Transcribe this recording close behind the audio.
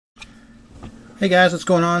Hey guys, what's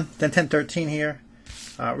going on? 1013 here.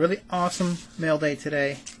 Really awesome mail day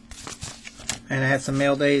today. And I had some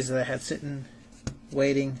mail days that I had sitting,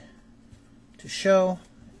 waiting to show.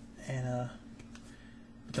 And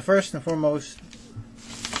the first and foremost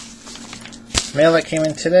mail that came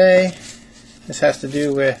in today, this has to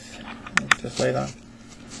do with, just lay it on,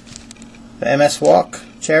 the MS Walk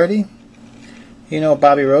charity. You know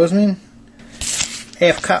Bobby Roseman,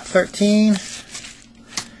 AFCOP13.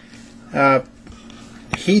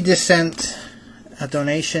 He just sent a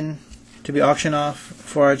donation to be auctioned off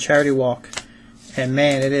for our charity walk, and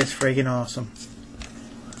man, it is friggin' awesome.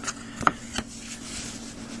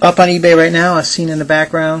 Up on eBay right now, as seen in the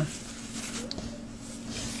background.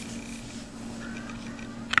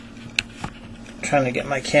 I'm trying to get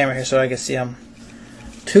my camera here so I can see them.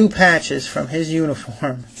 2 patches from his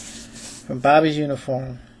uniform, from Bobby's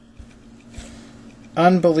uniform.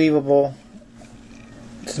 Unbelievable.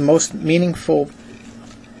 It's the most meaningful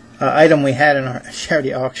item we had in our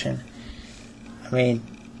charity auction. I mean,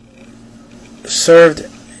 served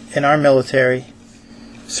in our military,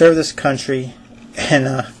 served this country, and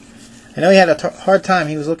I know he had a hard time.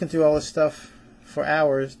 He was looking through all this stuff for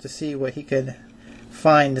hours to see what he could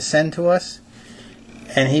find to send to us,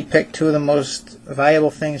 and he picked 2 of the most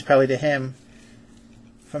valuable things probably to him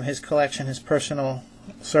from his collection, his personal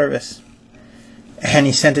service, and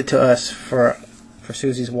he sent it to us for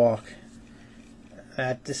Susie's walk.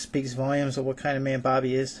 That just speaks volumes of what kind of man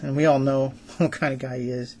Bobby is, and we all know what kind of guy he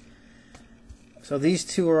is. So these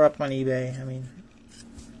 2 are up on eBay. I mean,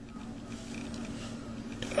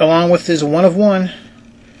 along with his 1 of 1,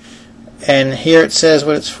 and here it says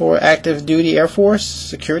what it's for: active duty Air Force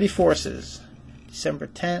Security Forces, December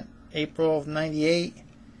 10th, April of '98.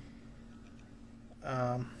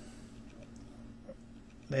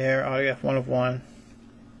 There, autograph 1 of 1.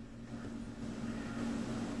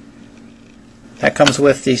 That comes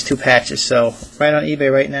with these 2 patches. So right on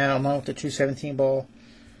eBay right now, along with the 217 ball,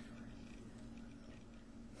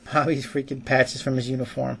 Bobby's freaking patches from his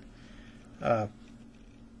uniform.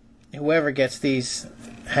 Whoever gets these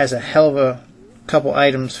has a hell of a couple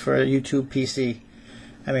items for a YouTube PC.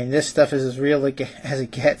 I mean, this stuff is as real as it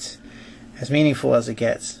gets, as meaningful as it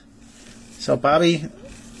gets. So Bobby,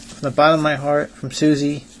 from the bottom of my heart, from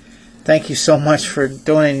Susie, thank you so much for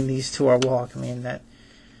donating these to our walk. I mean, that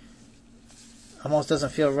almost doesn't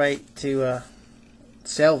feel right to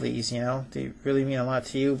sell these, you know. They really mean a lot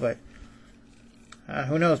to you, but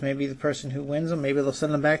who knows, maybe the person who wins them, maybe they'll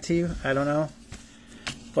send them back to you. I don't know.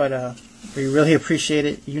 But we really appreciate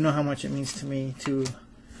it. You know how much it means to me to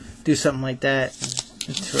do something like that,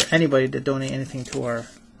 and for anybody to donate anything to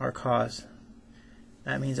our cause.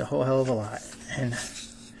 That means a whole hell of a lot. And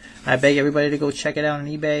I beg everybody to go check it out on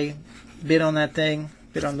eBay, bid on that thing,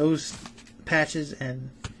 bid on those patches, and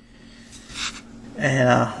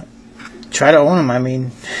try to own them. I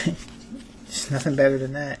mean, it's nothing better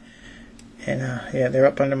than that. And yeah, they're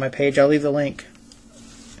up under my page. I'll leave the link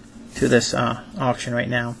to this auction right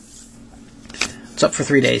now. It's up for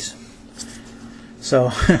 3 days.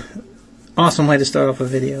 So, awesome way to start off a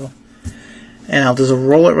video. And I'll just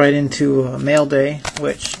roll it right into mail day,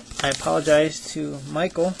 which I apologize to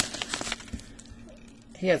Michael.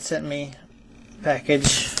 He had sent me a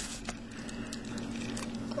package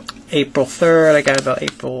April 3rd. I got it about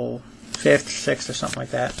April 5th, 6th, or something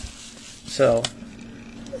like that. So,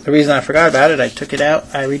 the reason I forgot about it, I took it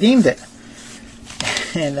out, I redeemed it.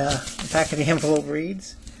 And the pack of the envelope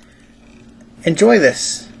reads, enjoy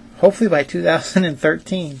this. Hopefully by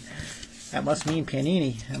 2013. That must mean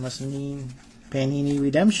Panini. That must mean Panini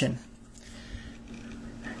Redemption.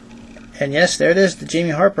 And yes, there it is, the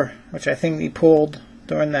Jamie Harper, which I think we pulled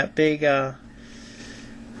during that big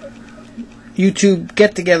YouTube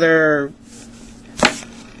get-together.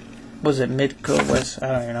 Was it Midco? I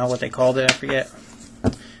don't even know what they called it, I forget.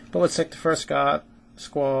 But what's like the first Scott,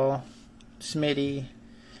 Squall, Smitty,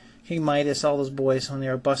 King Midas, all those boys when they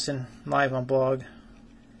were busting live on blog.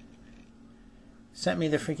 Sent me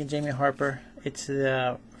the freaking Jamie Harper. It's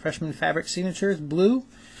the Freshman Fabric Signatures, blue.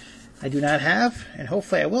 I do not have, and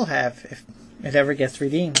hopefully I will have if it ever gets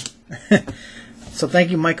redeemed. So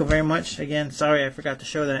thank you, Michael, very much. Again, sorry I forgot to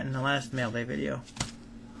show that in the last mail day video.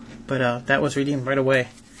 But that was redeemed right away.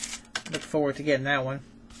 Look forward to getting that one.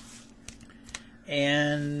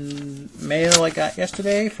 And mail I got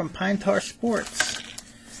yesterday from Pine Tar Sports.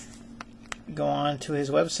 Go on to his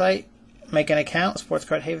website, make an account,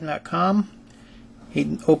 sportscardhaven.com.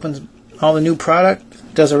 He opens all the new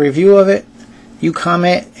product, does a review of it. You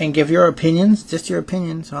comment and give your opinions, just your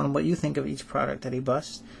opinions on what you think of each product that he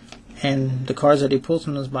busts. And the cards that he pulls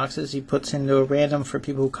from those boxes, he puts into a random for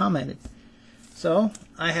people who commented. So,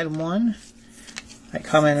 I had one I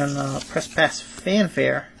commented on Press Pass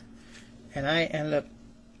Fanfare, and I ended up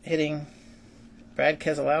hitting Brad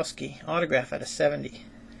Keselowski autograph at a 70.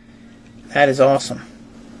 That is awesome.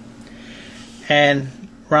 And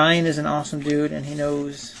Ryan is an awesome dude, and he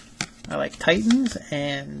knows I like Titans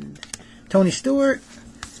and Tony Stewart.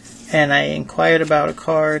 And I inquired about a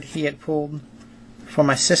card he had pulled for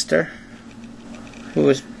my sister, who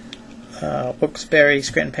was Wilkes-Barre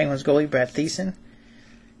Scranton Penguins goalie Brad Thiessen.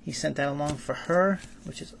 He sent that along for her,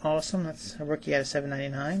 which is awesome. That's a rookie out of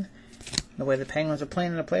 7.99. The way the Penguins are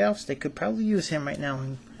playing in the playoffs, they could probably use him right now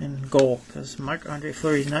in goal, because Marc-Andre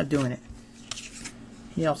Fleury's not doing it.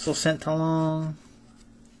 He also sent along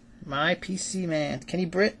my PC man, Kenny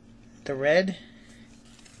Britt, the red.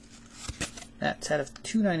 That's out of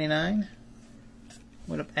 2.99.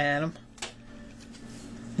 What up, Adam?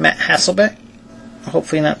 Matt Hasselbeck,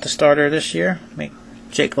 hopefully not the starter this year. Make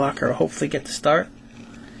Jake Locker hopefully get the start.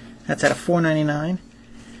 That's out of 4.99.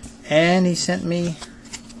 And he sent me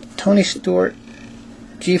Tony Stewart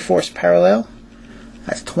G-Force Parallel.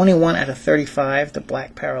 That's 21 out of 35, the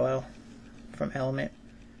black parallel from Element.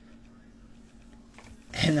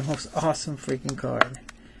 And the most awesome freaking card.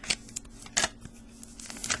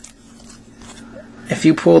 If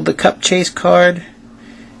you pulled the Cup Chase card,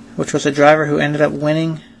 which was a driver who ended up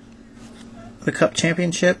winning the Cup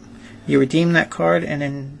Championship, you redeem that card and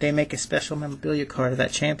then they make a special memorabilia card of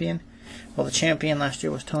that champion. Well, the champion last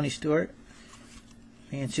year was Tony Stewart,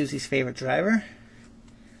 me and Susie's favorite driver.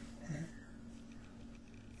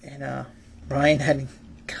 And Ryan had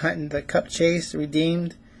gotten the Cup Chase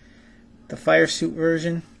redeemed, the fire suit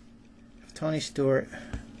version of Tony Stewart.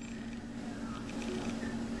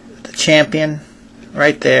 The champion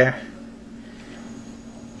right there.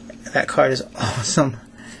 That card is awesome.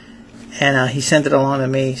 And he sent it along to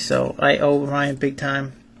me, so I owe Ryan big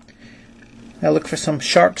time. I look for some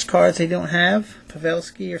Sharks cards they don't have,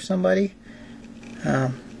 Pavelski or somebody.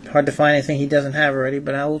 Hard to find anything he doesn't have already,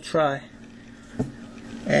 but I will try.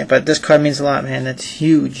 But this card means a lot, man. It's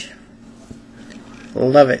huge.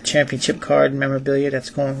 Love it. Championship card memorabilia. That's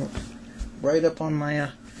going right up on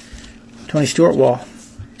my Tony Stewart wall.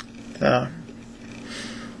 The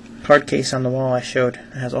card case on the wall I showed.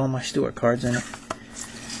 It has all my Stewart cards in it.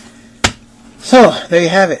 So, there you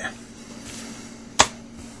have it.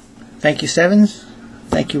 Thank you, Sevens.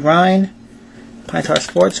 Thank you, Ryan. Pine Tar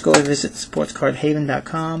Sports. Go visit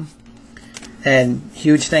sportscardhaven.com. And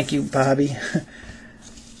huge thank you, Bobby.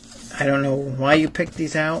 I don't know why you picked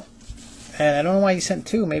these out. And I don't know why you sent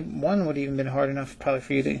two. Maybe one would have even been hard enough probably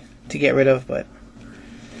for you to get rid of. But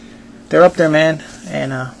they're up there, man.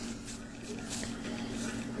 And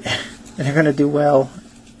they're going to do well.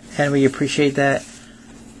 And we appreciate that.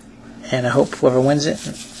 And I hope whoever wins it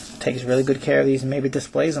takes really good care of these and maybe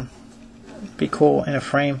displays them. Be cool in a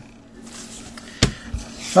frame.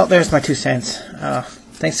 Well, there's my 2 cents.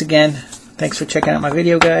 Thanks again. Thanks for checking out my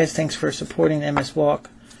video, guys. Thanks for supporting the MS Walk.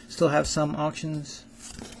 Still have some auctions.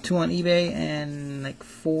 2 on eBay and like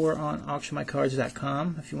 4 on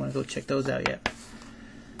auctionmycards.com if you want to go check those out yet.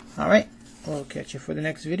 Alright, we'll catch you for the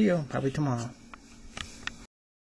next video, probably tomorrow.